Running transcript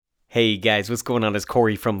Hey guys, what's going on? It's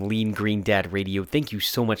Corey from Lean Green Dad Radio. Thank you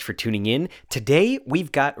so much for tuning in. Today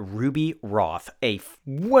we've got Ruby Roth, a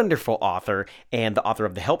wonderful author and the author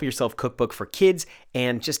of the Help Yourself Cookbook for Kids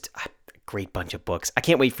and just a great bunch of books. I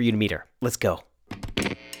can't wait for you to meet her. Let's go.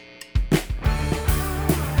 Hey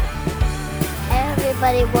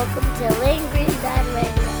everybody, welcome to Lean Green Dad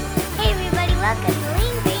Radio. Hey everybody, welcome to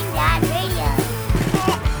Lean Green Dad Radio.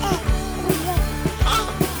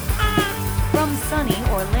 From sunny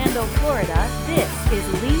Orlando, Florida, this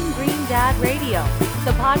is Lean Green Dad Radio,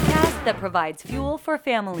 the podcast that provides fuel for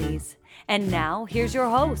families. And now, here's your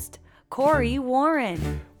host, Corey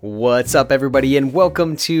Warren. What's up, everybody, and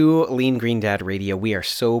welcome to Lean Green Dad Radio. We are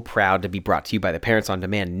so proud to be brought to you by the Parents on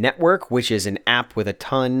Demand Network, which is an app with a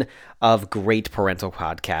ton of great parental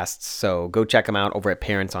podcasts. So go check them out over at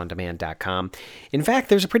parentsondemand.com. In fact,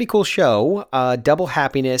 there's a pretty cool show, Double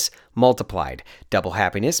Happiness Multiplied. Double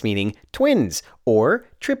happiness meaning twins or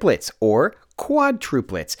triplets or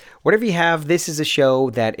quadruplets. Whatever you have, this is a show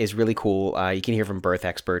that is really cool. You can hear from birth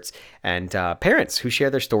experts and parents who share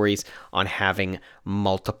their stories on having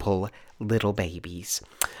multiple little babies.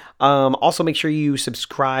 Also, make sure you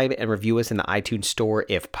subscribe and review us in the iTunes store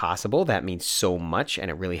if possible. That means so much,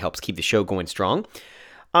 and it really helps keep the show going strong.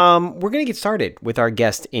 We're going to get started with our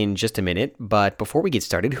guest in just a minute, but before we get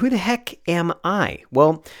started, who the heck am I?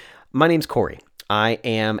 Well, my name's Corey. I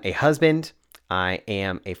am a husband. I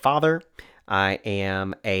am a father. I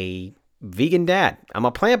am a vegan dad. I'm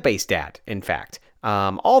a plant-based dad, in fact.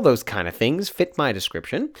 All those kind of things fit my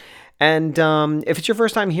description. And if it's your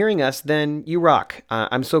first time hearing us, then you rock.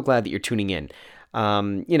 I'm so glad that you're tuning in.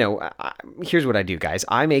 Here's what I do, guys.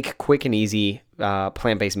 I make quick and easy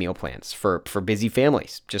plant-based meal plans for busy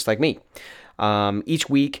families, just like me. Each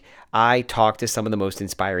week, I talk to some of the most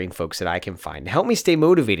inspiring folks that I can find to help me stay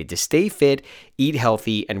motivated, to stay fit, eat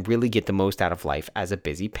healthy, and really get the most out of life as a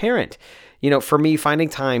busy parent. You know, for me, finding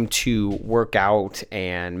time to work out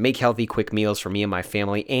and make healthy, quick meals for me and my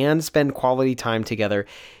family and spend quality time together,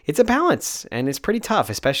 it's a balance, and it's pretty tough,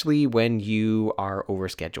 especially when you are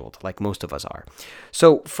overscheduled, like most of us are.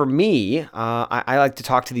 So for me, I like to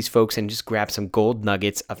talk to these folks and just grab some gold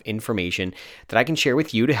nuggets of information that I can share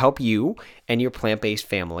with you to help you and your plant-based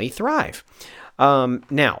family thrive.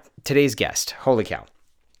 Now, today's guest, holy cow.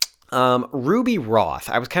 Ruby Roth,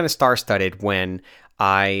 I was kind of star-studded when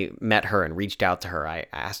I met her and reached out to her. I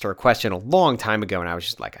asked her a question a long time ago, and I was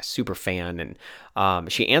just like a super fan,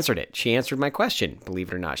 and she answered it. She answered my question, believe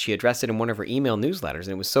it or not. She addressed it in one of her email newsletters,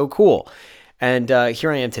 and it was so cool. And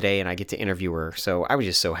here I am today, and I get to interview her, so I was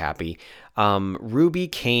just so happy. Ruby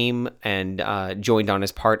came and joined on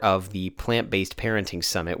as part of the Plant-Based Parenting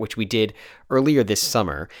Summit, which we did earlier this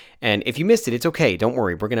summer. And if you missed it, it's okay. Don't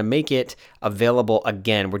worry. We're going to make it available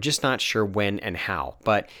again. We're just not sure when and how,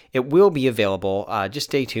 but it will be available. Just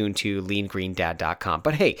stay tuned to leangreendad.com.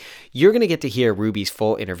 But hey, you're going to get to hear Ruby's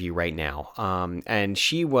full interview right now. And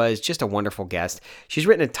she was just a wonderful guest. She's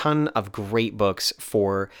written a ton of great books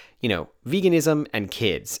for, veganism and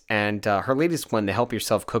kids. And her latest one, the Help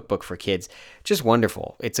Yourself Cookbook for Kids, just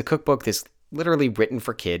wonderful. It's a cookbook that's literally written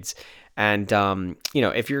for kids. And,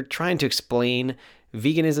 if you're trying to explain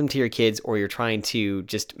veganism to your kids or you're trying to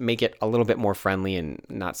just make it a little bit more friendly and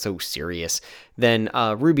not so serious, then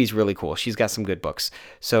Ruby's really cool. She's got some good books.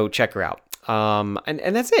 So check her out.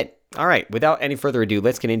 And that's it. All right. Without any further ado,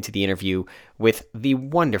 let's get into the interview with the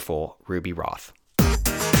wonderful Ruby Roth.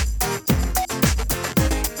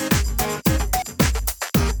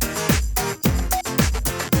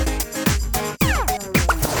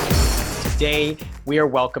 Today, we are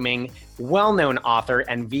welcoming well-known author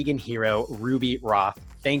and vegan hero, Ruby Roth.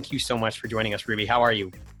 Thank you so much for joining us, Ruby. How are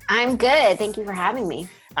you? I'm good. Thank you for having me.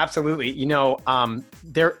 Absolutely.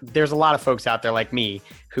 There's a lot of folks out there like me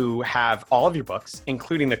who have all of your books,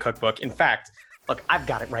 including the cookbook. In fact, look, I've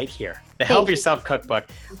got it right here. The Help Yourself Cookbook.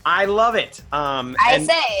 I love it.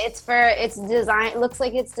 It's designed. It looks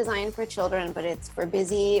like it's designed for children, but it's for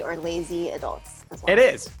busy or lazy adults as well.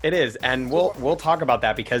 It is. And we'll talk about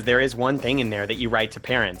that because there is one thing in there that you write to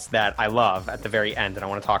parents that I love at the very end, and I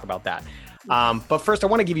want to talk about that. But first, I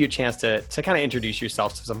want to give you a chance to kind of introduce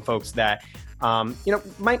yourself to some folks that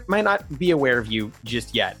might not be aware of you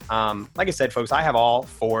just yet. Like I said, folks, I have all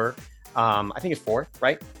four. I think it's four,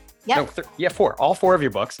 right? Yep. No, four. All four of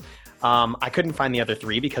your books. I couldn't find the other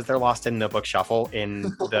three because they're lost in the book shuffle in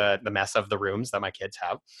the mess of the rooms that my kids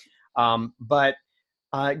have. But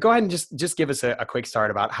go ahead and just give us a quick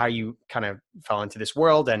start about how you kind of fell into this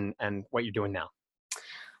world and what you're doing now.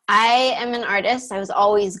 I am an artist. I was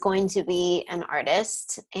always going to be an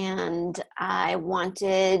artist, and I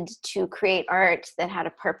wanted to create art that had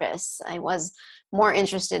a purpose. I was more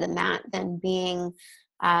interested in that than being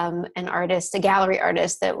an artist, a gallery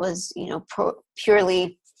artist that was,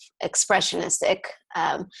 purely expressionistic.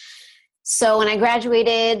 So when I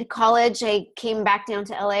graduated college, I came back down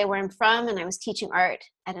to LA where I'm from, and I was teaching art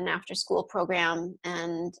at an after-school program.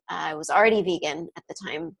 And I was already vegan at the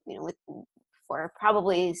time, for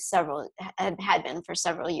probably had been for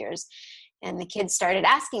several years. And the kids started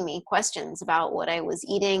asking me questions about what I was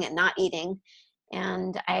eating and not eating.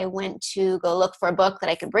 And I went to go look for a book that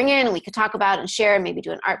I could bring in and we could talk about and share and maybe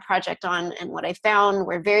do an art project on. And what I found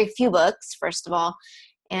were very few books, first of all.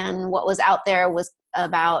 And what was out there was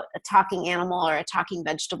about a talking animal or a talking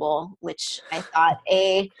vegetable, which I thought,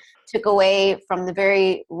 took away from the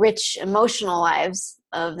very rich emotional lives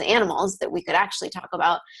of the animals that we could actually talk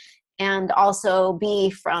about, and also B,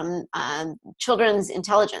 from children's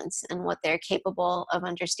intelligence and what they're capable of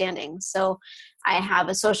understanding. So I have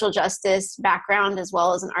a social justice background as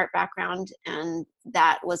well as an art background, and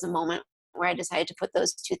that was a moment where I decided to put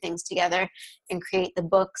those two things together and create the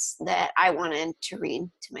books that I wanted to read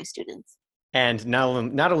to my students. And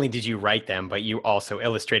not only did you write them, but you also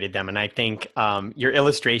illustrated them. And I think your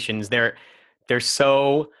illustrations, they're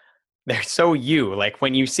so you. Like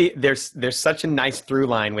when you see, there's such a nice through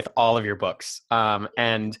line with all of your books.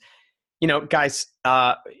 And guys,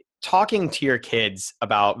 talking to your kids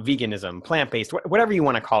about veganism, plant-based, whatever you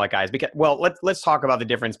want to call it, guys. Because let's talk about the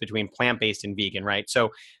difference between plant-based and vegan, right? So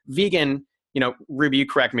vegan, Ruby, you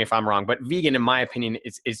correct me if I'm wrong, but vegan, in my opinion,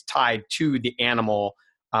 is tied to the animal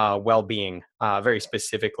well-being very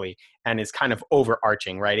specifically, and is kind of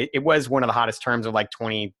overarching, right? It was one of the hottest terms of like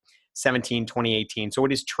 2017, 2018. So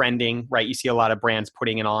it is trending, right? You see a lot of brands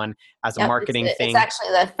putting it on as a marketing thing. It's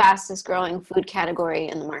actually the fastest growing food category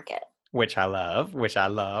in the market. Which I love. We're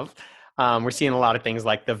seeing a lot of things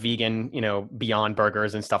like the vegan, Beyond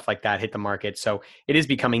Burgers and stuff like that hit the market. So it is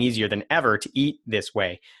becoming easier than ever to eat this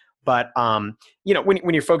way. But,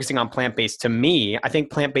 when you're focusing on plant-based, to me, I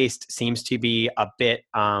think plant-based seems to be a bit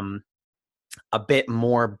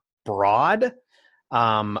more broad,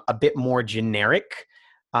 a bit more generic.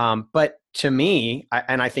 But to me,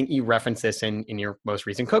 and I think you reference this in your most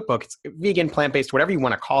recent cookbook, it's vegan, plant-based, whatever you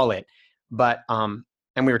want to call it. But,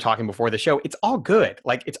 and we were talking before the show, it's all good.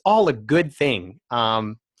 Like, it's all a good thing.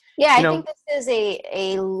 I think this is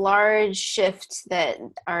a large shift that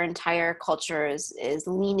our entire culture is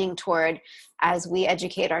leaning toward as we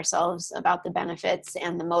educate ourselves about the benefits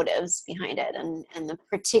and the motives behind it, and the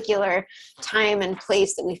particular time and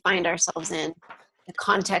place that we find ourselves in, the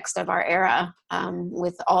context of our era,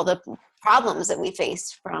 with all the problems that we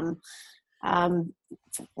face, from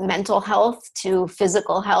mental health to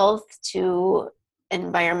physical health to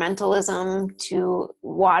environmentalism to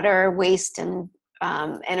water waste and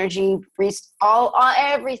energy,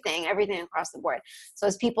 everything across the board. So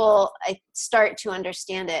as people start to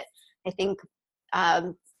understand it, I think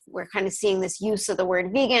we're kind of seeing this use of the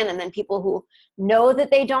word vegan, and then people who know that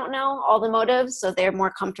they don't know all the motives, so they're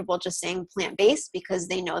more comfortable just saying plant-based because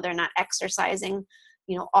they know they're not exercising,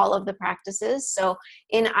 all of the practices. So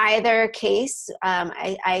in either case,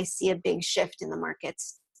 I see a big shift in the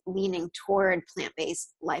markets leaning toward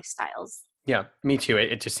plant-based lifestyles. Yeah, me too.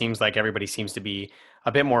 It just seems like everybody seems to be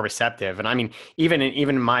a bit more receptive. And I mean, even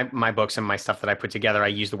in my books and my stuff that I put together, I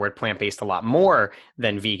use the word plant-based a lot more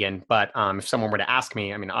than vegan. But if someone were to ask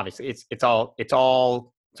me, I mean, obviously it's all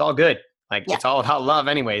good. Like, It's all about love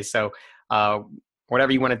anyways. So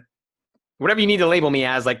whatever you need to label me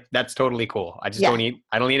as, like, that's totally cool. I don't eat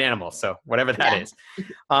animals. So whatever that is.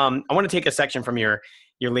 I want to take a section from your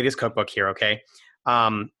latest cookbook here. Okay.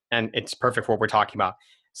 And it's perfect for what we're talking about.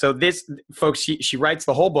 So this, folks, she writes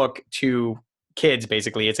the whole book to kids,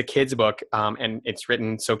 basically. It's a kid's book, and it's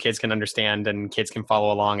written so kids can understand and kids can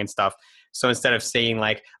follow along and stuff. So instead of saying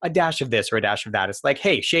like a dash of this or a dash of that, it's like,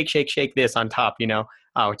 hey, shake, shake, shake this on top,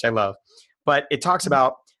 which I love. But it talks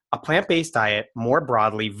about a plant-based diet, more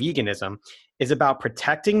broadly, veganism, is about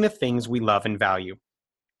protecting the things we love and value.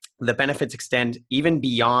 The benefits extend even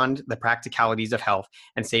beyond the practicalities of health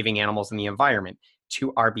and saving animals and the environment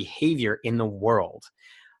to our behavior in the world.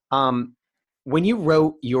 When you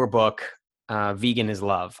wrote your book, Vegan is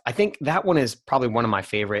Love, I think that one is probably one of my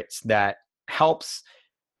favorites that helps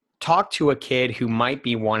talk to a kid who might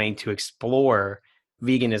be wanting to explore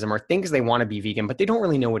veganism or thinks they want to be vegan, but they don't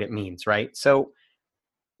really know what it means, right? So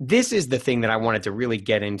this is the thing that I wanted to really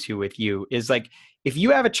get into with you is, like, if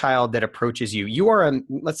you have a child that approaches you, you are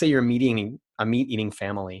let's say you're a meat eating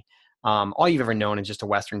family. All you've ever known is just a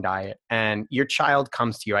Western diet, and your child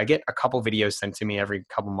comes to you. I get a couple videos sent to me every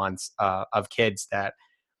couple months of kids that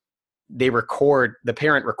the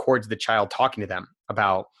parent records the child talking to them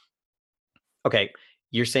about, okay,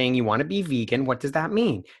 you're saying you want to be vegan. What does that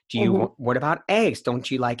mean? What about eggs?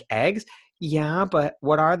 Don't you like eggs? Yeah, but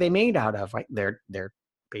what are they made out of? Like they're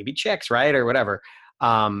baby chicks, right? Or whatever.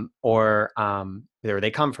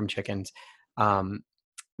 They come from chickens.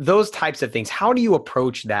 Those types of things. How do you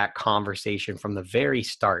approach that conversation from the very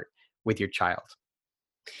start with your child?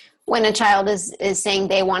 When a child is saying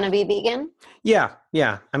they want to be vegan? Yeah.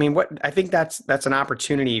 I mean, I think that's an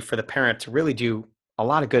opportunity for the parent to really do a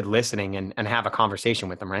lot of good listening and have a conversation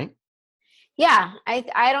with them, right? Yeah,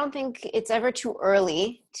 I don't think it's ever too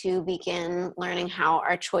early to begin learning how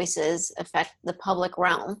our choices affect the public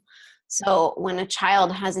realm. So when a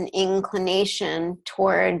child has an inclination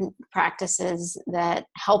toward practices that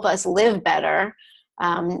help us live better,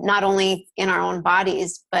 not only in our own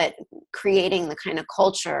bodies, but creating the kind of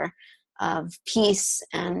culture of peace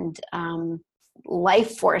and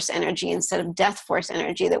life force energy instead of death force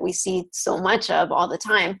energy that we see so much of all the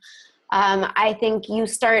time, I think you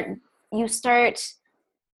start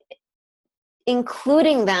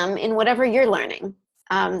including them in whatever you're learning.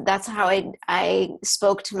 That's how I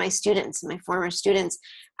spoke to my students, my former students.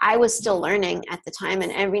 I was still learning at the time,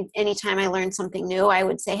 and anytime I learned something new, I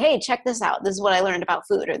would say, hey, check this out. This is what I learned about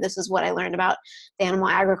food, or this is what I learned about the animal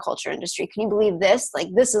agriculture industry. Can you believe this? Like,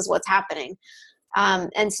 this is what's happening.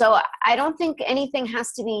 And so I don't think anything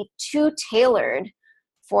has to be too tailored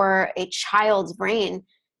for a child's brain.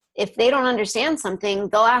 If they don't understand something,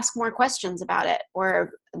 they'll ask more questions about it,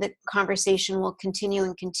 or the conversation will continue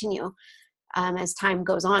and continue as time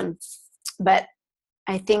goes on. But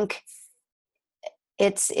I think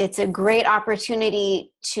it's a great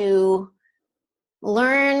opportunity to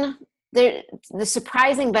learn the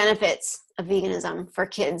surprising benefits of veganism for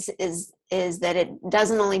kids is that it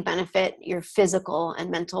doesn't only benefit your physical and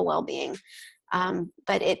mental well-being,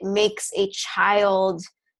 but it makes a child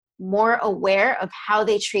more aware of how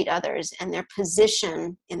they treat others and their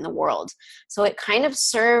position in the world. So it kind of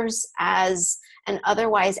serves as an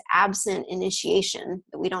otherwise absent initiation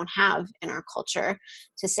that we don't have in our culture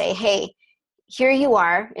to say, hey, here you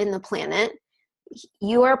are in the planet.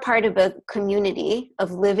 You are part of a community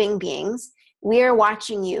of living beings. We are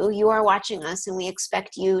watching you. You are watching us, and we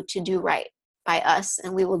expect you to do right by us,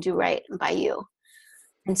 and we will do right by you.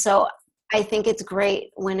 And so I think it's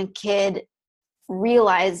great when a kid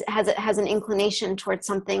has an inclination towards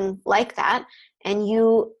something like that, and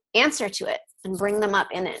you answer to it and bring them up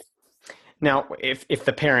in it. Now, if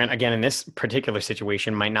the parent, again, in this particular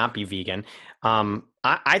situation, might not be vegan,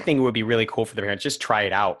 I think it would be really cool for the parents just try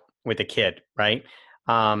it out with a kid, right?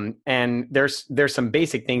 And there's some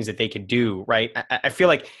basic things that they could do, right? I feel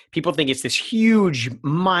like people think it's this huge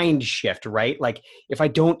mind shift, right? Like, if I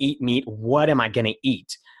don't eat meat, what am I going to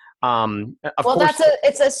eat? Of course,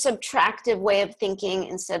 it's a subtractive way of thinking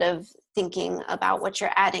instead of thinking about what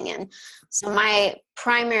you're adding in. So my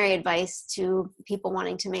primary advice to people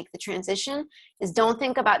wanting to make the transition is don't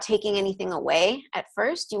think about taking anything away at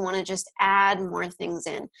first. You want to just add more things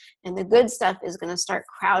in, and the good stuff is going to start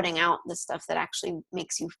crowding out the stuff that actually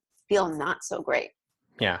makes you feel not so great.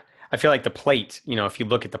 Yeah. I feel like the plate, if you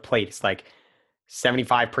look at the plate, it's like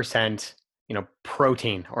 75%,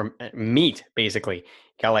 protein or meat, basically. You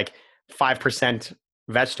got like 5%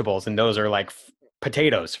 vegetables, and those are like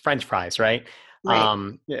potatoes, French fries, right?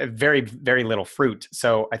 Right. Very, very little fruit.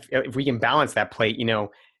 So if we can balance that plate,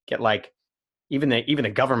 get like even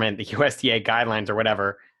the government, the USDA guidelines or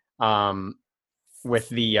whatever, with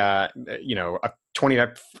the,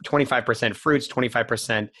 25% fruits,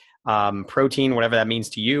 25% protein, whatever that means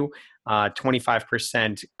to you,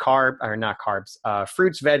 25%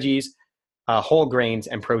 fruits, veggies, whole grains,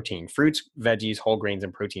 and protein. Fruits, veggies, whole grains,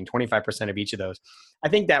 and protein, 25% of each of those. I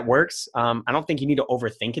think that works. I don't think you need to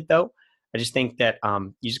overthink it, though. I just think that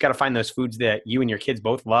you just got to find those foods that you and your kids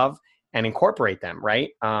both love and incorporate them, right?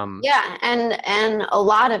 Yeah, and a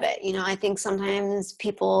lot of it. I think sometimes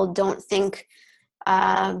people don't think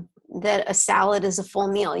that a salad is a full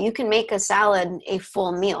meal. You can make a salad a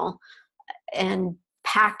full meal and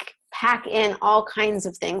pack in all kinds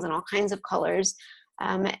of things and all kinds of colors.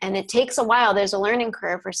 And it takes a while. There's a learning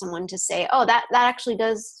curve for someone to say, oh, that actually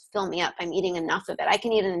does fill me up. I'm eating enough of it. I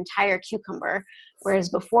can eat an entire cucumber. Whereas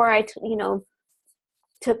before I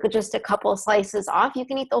took just a couple slices off, you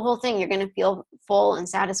can eat the whole thing. You're going to feel full and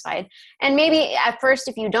satisfied. And maybe at first,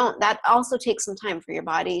 if you don't, that also takes some time for your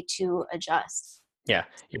body to adjust. Yeah.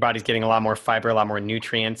 Your body's getting a lot more fiber, a lot more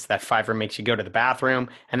nutrients. That fiber makes you go to the bathroom,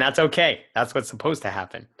 and that's okay. That's what's supposed to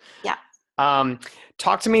happen. Yeah.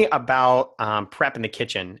 Talk to me about prep in the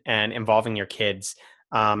kitchen and involving your kids.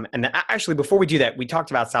 And actually, before we do that, we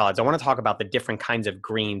talked about salads. I want to talk about the different kinds of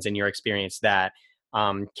greens in your experience that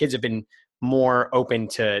kids have been more open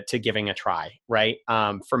to giving a try, right?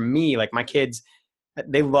 For me, like my kids,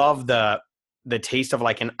 they love the taste of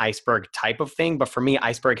like an iceberg type of thing. But for me,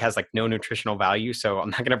 iceberg has like no nutritional value. So I'm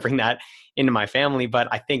not going to bring that into my family. But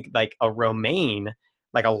I think like a romaine,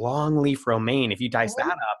 like a long leaf romaine, if you dice that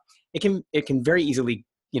up, it can very easily,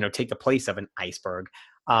 take the place of an iceberg.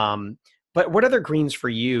 But what other greens for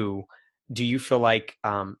you do you feel like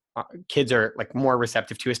kids are like more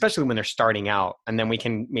receptive to, especially when they're starting out, and then we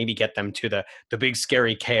can maybe get them to the big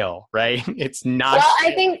scary kale, right? It's not. Well,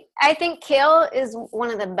 I think kale is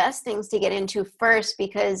one of the best things to get into first,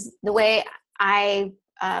 because the way I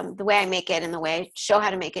make it and the way I show how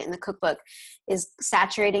to make it in the cookbook is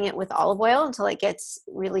saturating it with olive oil until it gets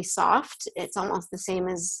really soft. It's almost the same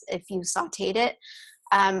as if you sauteed it.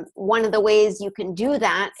 One of the ways you can do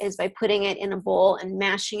that is by putting it in a bowl and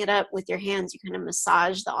mashing it up with your hands. You kind of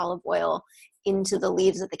massage the olive oil into the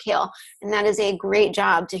leaves of the kale. And that is a great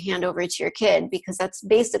job to hand over to your kid, because that's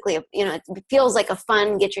basically, it feels like a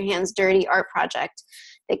fun, get your hands dirty art project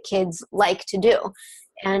that kids like to do.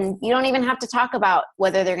 And you don't even have to talk about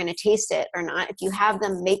whether they're going to taste it or not. If you have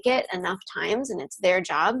them make it enough times and it's their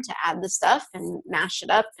job to add the stuff and mash it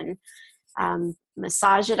up and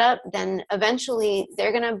massage it up, then eventually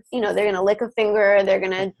they're gonna lick a finger, they're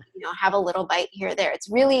gonna have a little bite here or there. It's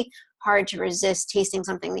really hard to resist tasting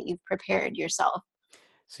something that you've prepared yourself.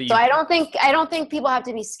 So I don't think people have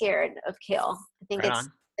to be scared of kale. I think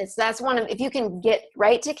that's one of, if you can get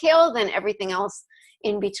right to kale, then everything else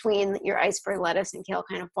in between your iceberg lettuce and kale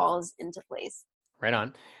kind of falls into place. Right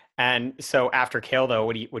on. And so after kale though,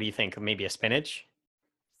 what do you think? Maybe a spinach?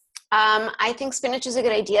 I think spinach is a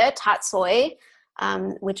good idea. Tatsoi,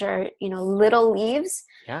 which are, little leaves.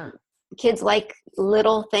 Yeah. Kids like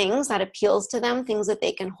little things that appeals to them, things that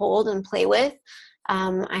they can hold and play with.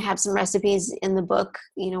 I have some recipes in the book,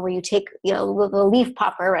 where you take, the leaf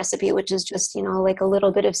popper recipe, which is just, like a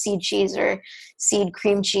little bit of seed cheese or seed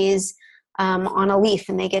cream cheese on a leaf,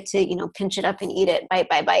 and they get to, pinch it up and eat it bite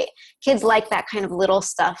by bite. Kids like that kind of little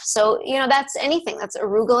stuff. So, that's anything. That's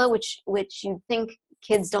arugula, which you think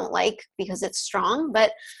kids don't like because it's strong,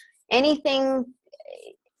 but anything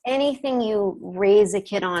you raise a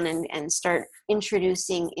kid on and start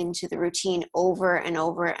introducing into the routine over and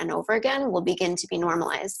over and over again will begin to be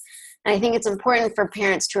normalized. And I think it's important for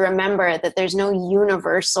parents to remember that there's no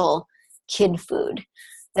universal kid food,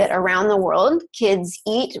 that around the world, kids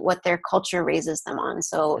eat what their culture raises them on.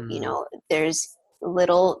 So, there's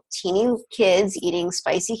little teeny kids eating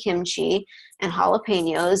spicy kimchi and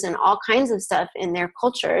jalapenos and all kinds of stuff in their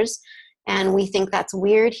cultures. And we think that's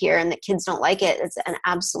weird here and that kids don't like it. It's an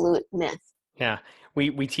absolute myth. Yeah.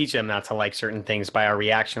 We teach them not to like certain things by our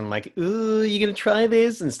reaction, like, ooh, you going to try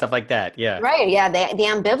this and stuff like that. Yeah. Right. Yeah. The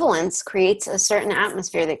ambivalence creates a certain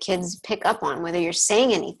atmosphere that kids pick up on, whether you're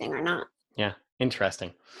saying anything or not. Yeah.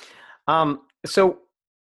 Interesting. So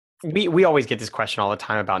we always get this question all the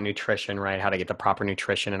time about nutrition, right? How to get the proper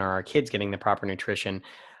nutrition, and are our kids getting the proper nutrition?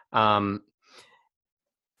 What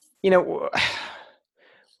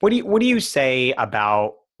do you say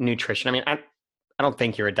about nutrition? I mean, I don't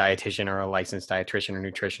think you're a dietitian or a licensed dietitian or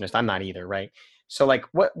nutritionist. I'm not either, right? So like,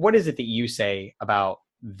 what is it that you say about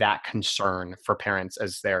that concern for parents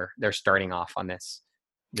as they're starting off on this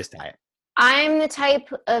diet? I'm the type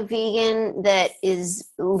of vegan that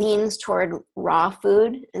leans toward raw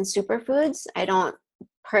food and superfoods. I don't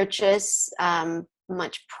purchase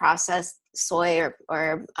much processed soy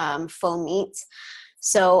or faux meats.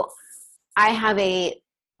 So I have a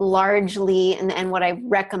largely, and what I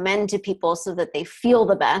recommend to people so that they feel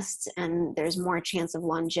the best and there's more chance of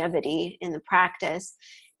longevity in the practice,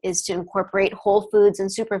 is to incorporate whole foods and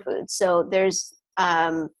superfoods. So there's,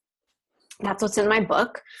 that's what's in my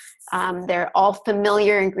book. They're all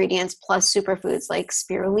familiar ingredients plus superfoods like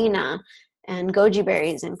spirulina and goji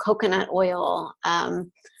berries and coconut oil.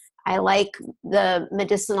 I like the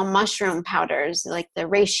medicinal mushroom powders like the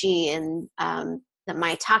reishi and the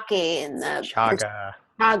maitake and the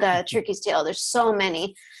chaga, turkey's tail. There's so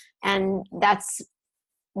many. And that's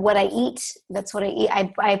what I eat.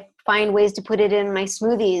 I find ways to put it in my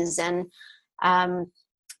smoothies. And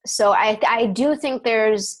so I do think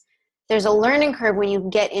there's a learning curve when you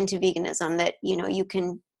get into veganism, that, you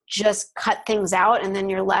can just cut things out and then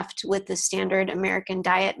you're left with the standard American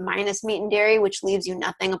diet minus meat and dairy, which leaves you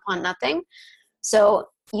nothing upon nothing. So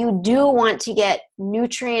you do want to get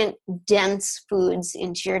nutrient dense foods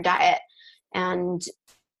into your diet. And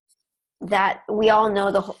that we all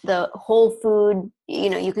know the whole food,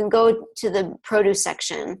 you can go to the produce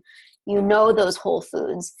section, those whole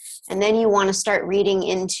foods, and then you want to start reading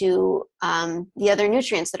into the other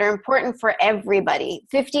nutrients that are important for everybody.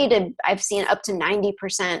 I've seen up to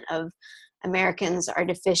 90% of Americans are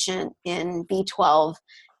deficient in B12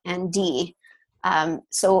 and D.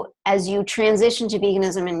 So as you transition to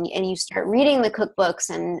veganism and you start reading the cookbooks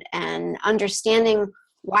and understanding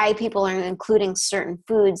why people are including certain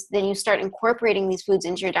foods, then you start incorporating these foods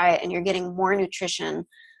into your diet and you're getting more nutrition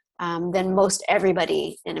than most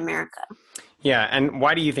everybody in America. Yeah. And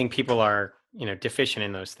why do you think people are, deficient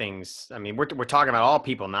in those things? I mean, we're talking about all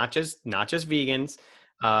people, not just vegans.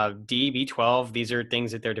 D, B12, these are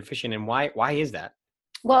things that they're deficient in. Why is that?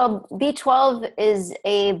 Well, B12 is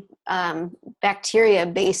a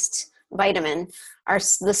bacteria-based vitamin.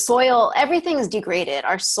 The soil, everything is degraded.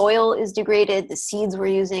 Our soil is degraded. The seeds we're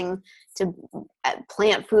using to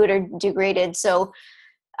plant food are degraded. So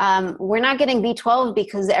we're not getting B12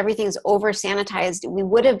 because everything's over sanitized. We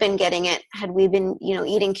would have been getting it had we been,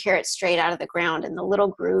 eating carrots straight out of the ground in the little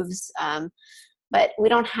grooves. But we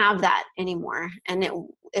don't have that anymore. And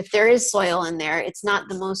if there is soil in there, it's not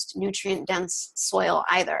the most nutrient dense soil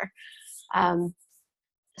either.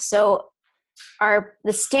 So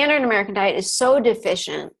the standard American diet is so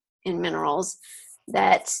deficient in minerals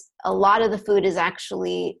that a lot of the food is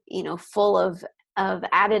actually, full of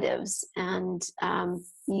additives. And,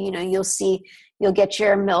 you'll get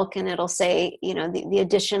your milk and it'll say, the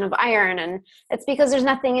addition of iron, and it's because there's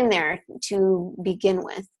nothing in there to begin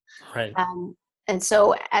with. Right. And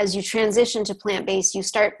so as you transition to plant-based, you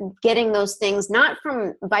start getting those things, not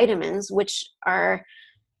from vitamins, which are,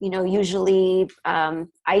 usually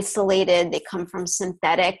isolated. They come from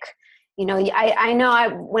synthetic. I know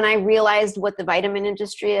when I realized what the vitamin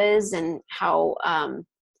industry is and how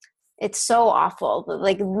it's so awful.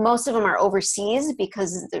 Like most of them are overseas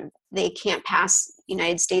because they can't pass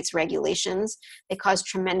United States regulations. They cause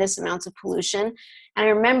tremendous amounts of pollution. And I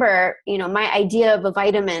remember, my idea of a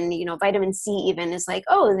vitamin, vitamin C even is like,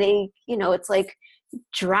 it's like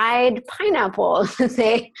dried pineapple.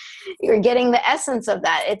 You're getting the essence of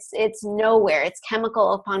that. It's nowhere. It's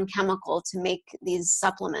chemical upon chemical to make these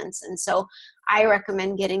supplements. And so I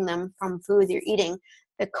recommend getting them from food you're eating.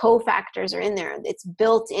 The cofactors are in there. It's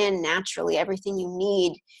built in naturally. Everything you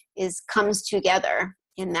need comes together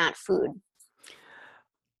in that food.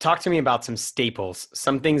 Talk to me about some staples,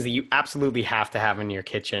 some things that you absolutely have to have in your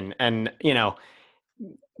kitchen. And,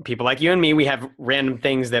 people like you and me, we have random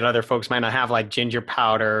things that other folks might not have, like ginger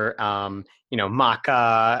powder, maca,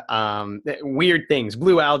 weird things,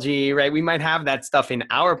 blue algae, right? We might have that stuff in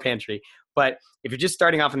our pantry. But if you're just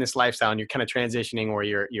starting off in this lifestyle and you're kind of transitioning or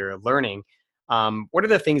you're learning, what are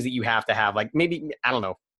the things that you have to have? Like maybe, I don't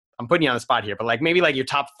know, I'm putting you on the spot here, but like maybe like your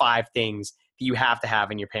top 5 things that you have to have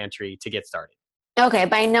in your pantry to get started. Okay,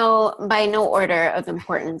 by no order of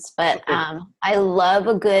importance, but I love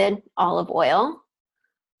a good olive oil.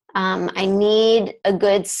 I need a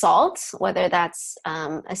good salt, whether that's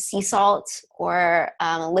a sea salt or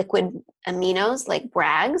liquid aminos like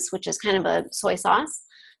Bragg's, which is kind of a soy sauce.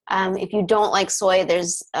 If you don't like soy,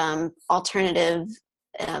 there's alternative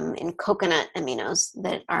in coconut aminos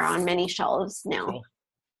that are on many shelves now.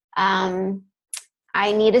 Cool.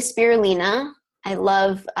 I need a spirulina. I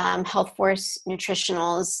love Health Force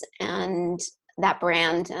Nutritionals and that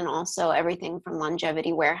brand, and also everything from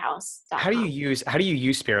Longevity Warehouse. How do you use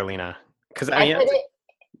spirulina? Because go ahead.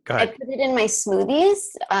 I put it in my smoothies,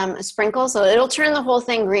 a sprinkle, so it'll turn the whole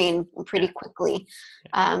thing green pretty quickly.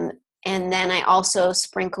 And then I also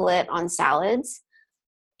sprinkle it on salads,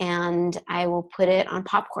 and I will put it on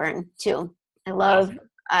popcorn too.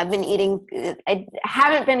 I've been eating. I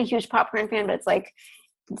haven't been a huge popcorn fan, but it's like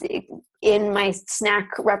in my snack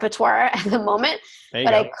repertoire at the moment,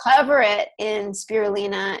 but I cover it in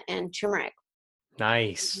spirulina and turmeric.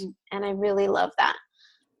 Nice. And I really love that.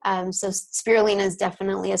 So spirulina is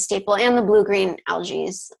definitely a staple, and the blue-green algae.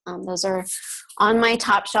 Those are on my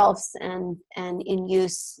top shelves and in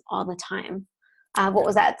use all the time. What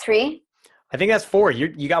was that, 3? I think that's 4.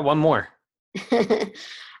 You got one more.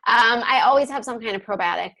 I always have some kind of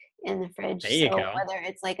probiotic in the fridge. There you go. Whether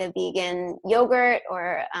it's like a vegan yogurt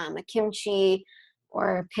or a kimchi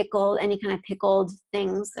or any kind of pickled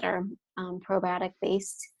things that are probiotic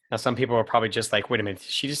based. Now, some people are probably just like, wait a minute, did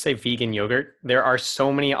she just say vegan yogurt? There are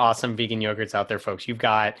so many awesome vegan yogurts out there, folks. You've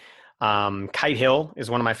got Kite Hill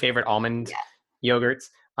is one of my favorite almond yogurts.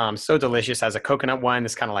 So delicious. Has a coconut one.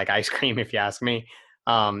 It's kind of like ice cream, if you ask me.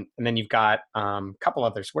 And then you've got a couple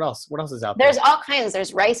others. What else is out there? There's all kinds.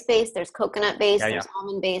 There's rice-based, there's coconut-based, there's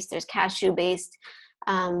almond-based, there's cashew-based.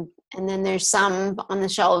 And then there's some on the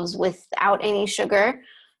shelves without any sugar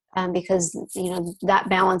because, that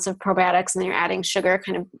balance of probiotics and then you're adding sugar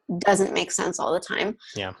kind of doesn't make sense all the time.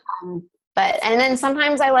 Yeah. And then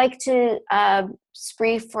sometimes I like to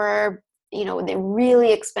spree for, the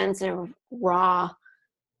really expensive raw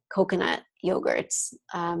coconut yogurts.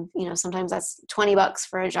 Sometimes that's $20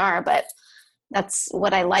 for a jar, but that's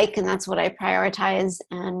what I like and that's what I prioritize.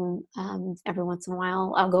 And every once in a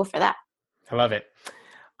while, I'll go for that. I love it.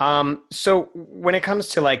 So when it comes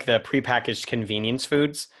to like the prepackaged convenience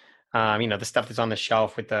foods, the stuff that's on the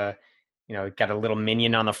shelf with the, got a little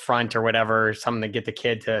minion on the front or whatever, something to get the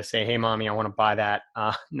kid to say, "Hey, mommy, I want to buy that,"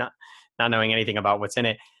 not knowing anything about what's in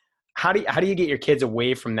it. How do you get your kids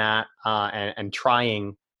away from that and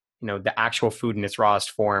trying, the actual food in its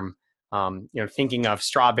rawest form? Thinking of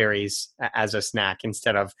strawberries as a snack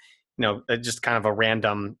instead of, just kind of a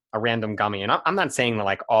random gummy. And I'm not saying that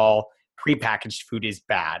like all prepackaged food is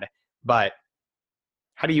bad, but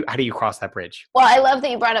how do you cross that bridge? Well, I love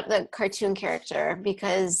that you brought up the cartoon character,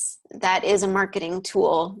 because that is a marketing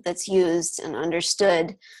tool that's used and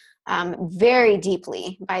understood very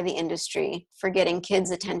deeply by the industry for getting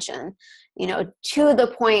kids' attention, to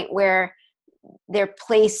the point where they're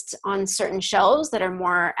placed on certain shelves that are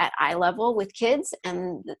more at eye level with kids.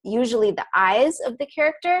 And usually the eyes of the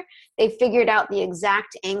character, they figured out the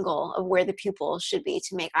exact angle of where the pupil should be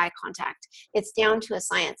to make eye contact. It's down to a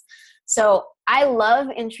science. So I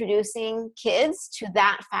love introducing kids to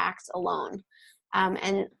that fact alone.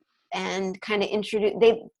 And kind of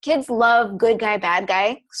kids love good guy, bad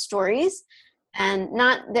guy stories. And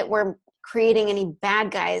not that we're creating any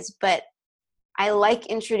bad guys, but I like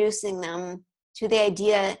introducing them to the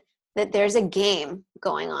idea that there's a game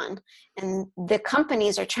going on and the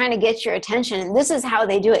companies are trying to get your attention. And this is how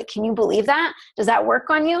they do it. Can you believe that? Does that work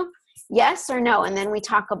on you? Yes or no? And then we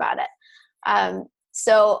talk about it.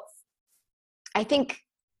 So I think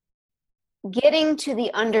getting to the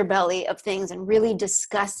underbelly of things and really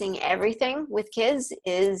discussing everything with kids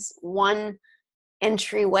is one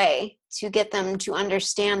entryway to get them to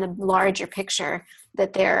understand the larger picture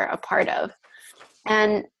that they're a part of.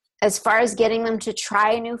 And as far as getting them to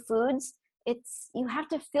try new foods, you have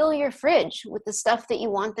to fill your fridge with the stuff that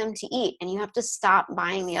you want them to eat, and you have to stop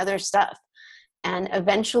buying the other stuff. And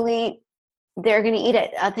eventually they're going to eat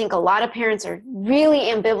it. I think a lot of parents are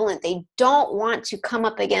really ambivalent. They don't want to come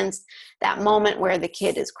up against that moment where the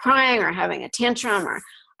kid is crying or having a tantrum or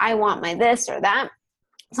I want my this or that.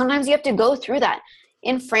 Sometimes you have to go through that.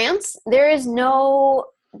 In France, there's no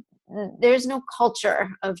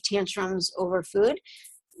culture of tantrums over food.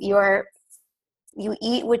 You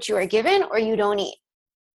eat what you are given or you don't eat.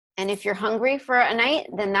 And if you're hungry for a night,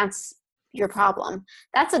 then that's your problem.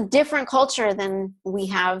 That's a different culture than we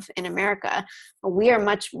have in America. We are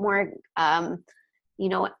much more,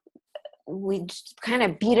 we kind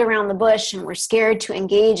of beat around the bush and we're scared to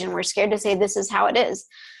engage and we're scared to say this is how it is.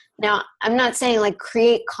 Now, I'm not saying like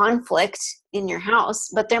create conflict in your house,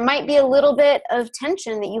 but there might be a little bit of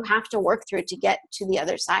tension that you have to work through to get to the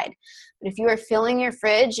other side. But if you are filling your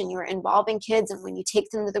fridge and you're involving kids, and when you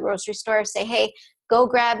take them to the grocery store, say, "Hey, go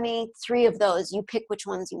grab me 3 of those. You pick which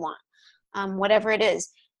ones you want." Whatever it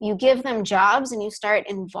is, you give them jobs and you start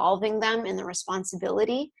involving them in the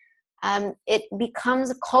responsibility. It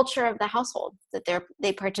becomes a culture of the household that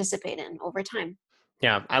they participate in over time.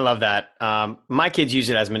 Yeah, I love that. My kids use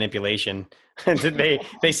it as manipulation.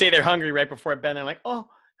 They say they're hungry right before bed. And they're like, "Oh,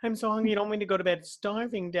 I'm so hungry. You don't want me to go to bed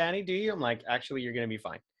starving, Daddy, do you?" I'm like, "Actually, you're going to be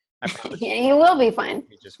fine. I promise." Yeah, you will be fine.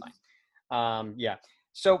 You're just fine. Yeah.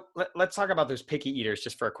 So let's talk about those picky eaters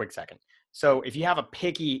just for a quick second. So if you have a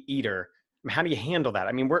picky eater, how do you handle that?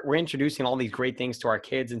 I mean, we're introducing all these great things to our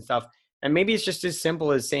kids and stuff. And maybe it's just as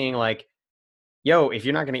simple as saying like, "Yo, if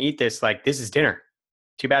you're not going to eat this, like this is dinner.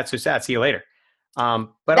 Too bad, so sad. See you later."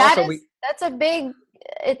 But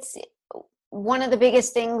it's one of the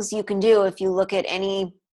biggest things you can do if you look at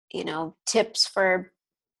any, tips for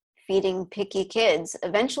feeding picky kids.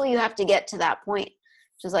 Eventually you have to get to that point,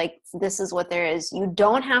 which is like, this is what there is. You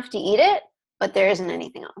don't have to eat it, but there isn't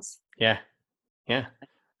anything else. Yeah. Yeah.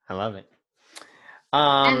 I love it.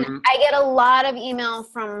 And I get a lot of email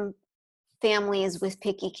from families with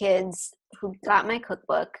picky kids who got my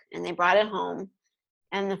cookbook and they brought it home.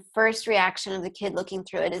 And the first reaction of the kid looking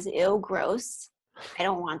through it is, "Ew, gross. I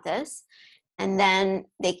don't want this." And then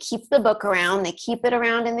they keep the book around. They keep it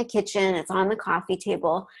around in the kitchen. It's on the coffee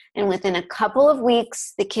table. And within a couple of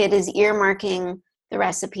weeks, the kid is earmarking the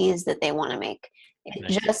recipes that they want to make.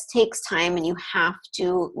 It just takes time, and you have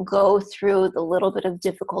to go through the little bit of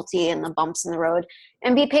difficulty and the bumps in the road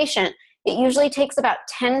and be patient. It usually takes about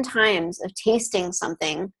 10 times of tasting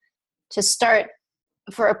something to start,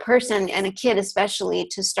 for a person and a kid especially,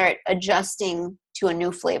 to start adjusting to a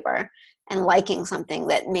new flavor and liking something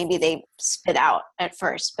that maybe they spit out at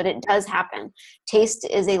first, but it does happen. Taste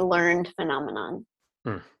is a learned phenomenon.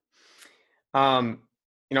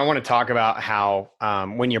 I want to talk about how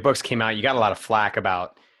when your books came out, you got a lot of flack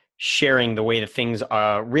about sharing the way that things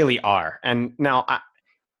really are. And now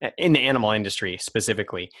in the animal industry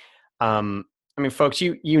specifically, I mean, folks,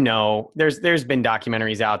 you know, there's been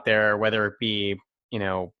documentaries out there, whether it be, you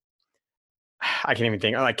know, I can't even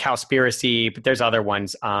think, like Cowspiracy, but there's other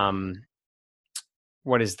ones.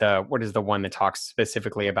 What is the one that talks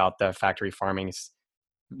specifically about the factory farming's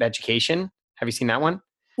education? Have you seen that one?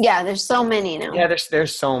 Yeah, there's so many now. Yeah,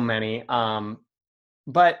 there's so many.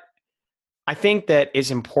 But I think that it's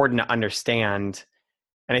important to understand.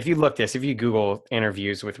 And if you Google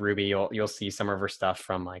interviews with Ruby, you'll see some of her stuff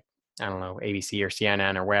from, like, I don't know, ABC or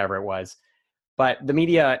CNN or wherever it was. But the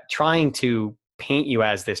media trying to paint you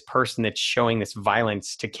as this person that's showing this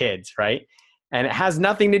violence to kids, right? And it has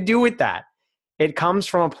nothing to do with that. It comes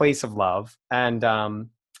from a place of love. And I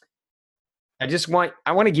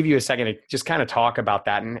want to give you a second to just kind of talk about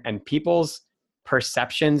that and people's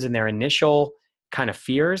perceptions and their initial kind of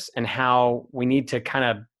fears, and how we need to kind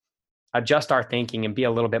of adjust our thinking and be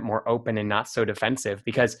a little bit more open and not so defensive.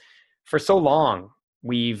 Because for so long,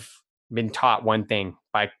 we've been taught one thing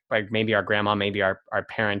by maybe our grandma, maybe our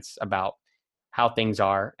parents, about how things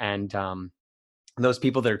are. And those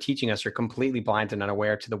people that are teaching us are completely blind and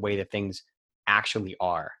unaware to the way that things actually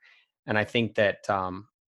are. And I think that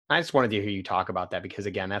I just wanted to hear you talk about that, because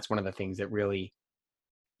again, that's one of the things that really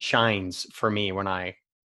shines for me when I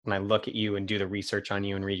look at you and do the research on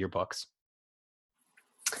you and read your books.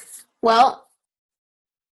 Well,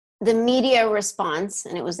 the media response,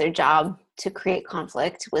 and it was their job to create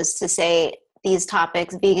conflict, was to say these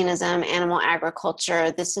topics, veganism, animal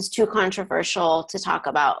agriculture, this is too controversial to talk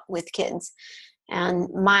about with kids. And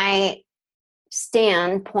my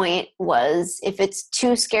standpoint was, if it's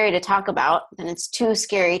too scary to talk about, then it's too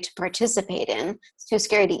scary to participate in. It's too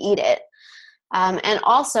scary to eat it. And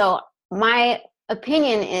also, my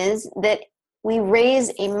opinion is that we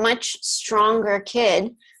raise a much stronger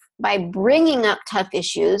kid by bringing up tough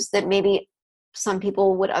issues that maybe some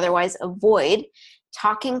people would otherwise avoid,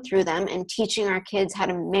 talking through them and teaching our kids how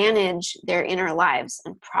to manage their inner lives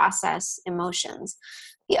and process emotions.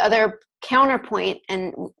 The other counterpoint,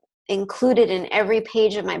 and included in every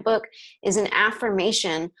page of my book, is an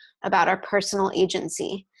affirmation about our personal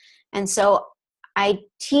agency. And so I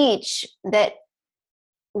teach that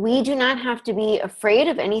we do not have to be afraid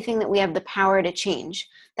of anything that we have the power to change.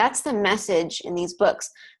 That's the message in these books.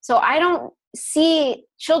 So I don't see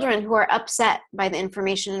children who are upset by the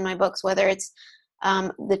information in my books, whether it's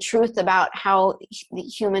the truth about how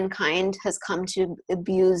humankind has come to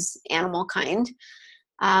abuse animal kind,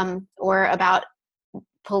 or about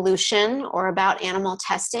pollution, or about animal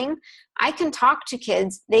testing. I can talk to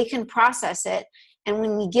kids, they can process it, and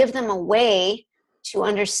when we give them a way to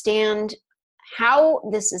understand how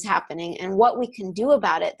this is happening and what we can do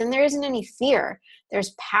about it, then there isn't any fear.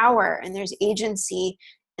 There's power and there's agency,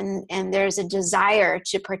 and there's a desire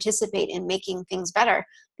to participate in making things better.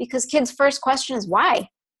 Because kids' first question is, why?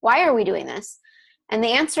 Why are we doing this? And the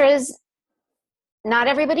answer is, not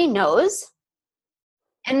everybody knows,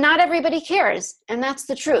 and not everybody cares. And that's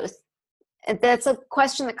the truth. That's a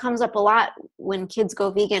question that comes up a lot when kids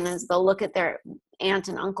go vegan, is they'll look at their aunt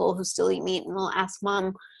and uncle who still eat meat, and they'll ask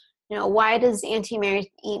mom, why does Auntie Mary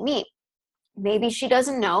eat meat? Maybe she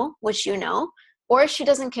doesn't know, which you know, or she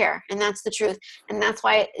doesn't care. And that's the truth. And that's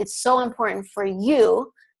why it's so important for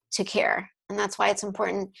you to care. And that's why it's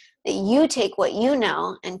important that you take what you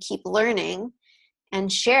know and keep learning and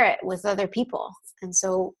share it with other people. And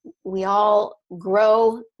so we all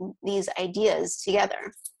grow these ideas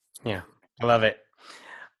together. Yeah, I love it.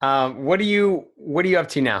 What are you up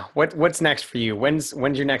to now? What's next for you? When's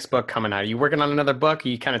your next book coming out? Are you working on another book? Are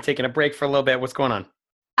you kind of taking a break for a little bit? What's going on?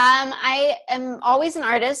 I am always an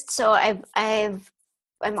artist, so I'm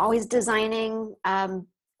always designing.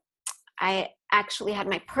 I actually had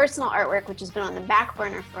my personal artwork, which has been on the back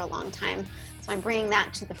burner for a long time, so I'm bringing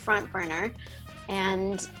that to the front burner.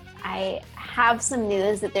 And I have some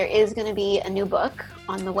news that there is going to be a new book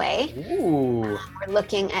on the way. Ooh. We're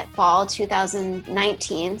looking at fall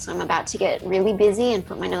 2019, so I'm about to get really busy and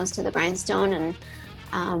put my nose to the grindstone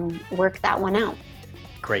and work that one out.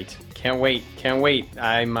 Great. Can't wait.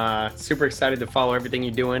 I'm super excited to follow everything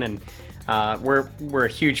you're doing, and we're a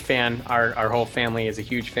huge fan. Our whole family is a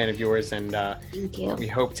huge fan of yours, and Thank you. We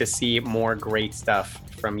hope to see more great stuff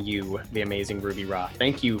from you, the amazing Ruby Raw.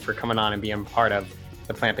 Thank you for coming on and being part of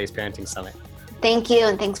the Plant-Based Parenting Summit. Thank you,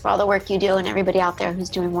 and thanks for all the work you do, and everybody out there who's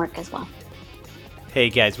doing work as well. Hey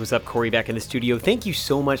guys, what's up? Corey back in the studio. Thank you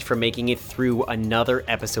so much for making it through another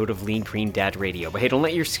episode of Lean Green Dad Radio. But hey, don't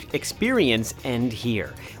let your experience end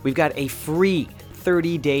here. We've got a free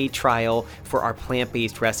 30-day trial for our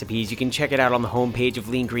plant-based recipes. You can check it out on the homepage of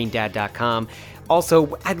leangreendad.com.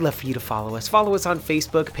 Also, I'd love for you to follow us. Follow us on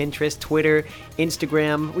Facebook, Pinterest, Twitter,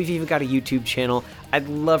 Instagram. We've even got a YouTube channel. I'd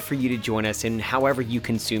love for you to join us in however you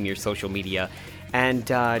consume your social media. And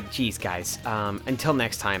geez, guys, until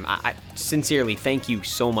next time, I sincerely thank you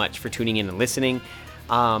so much for tuning in and listening.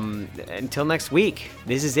 Until next week,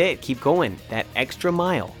 this is it. Keep going that extra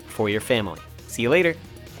mile for your family. See you later.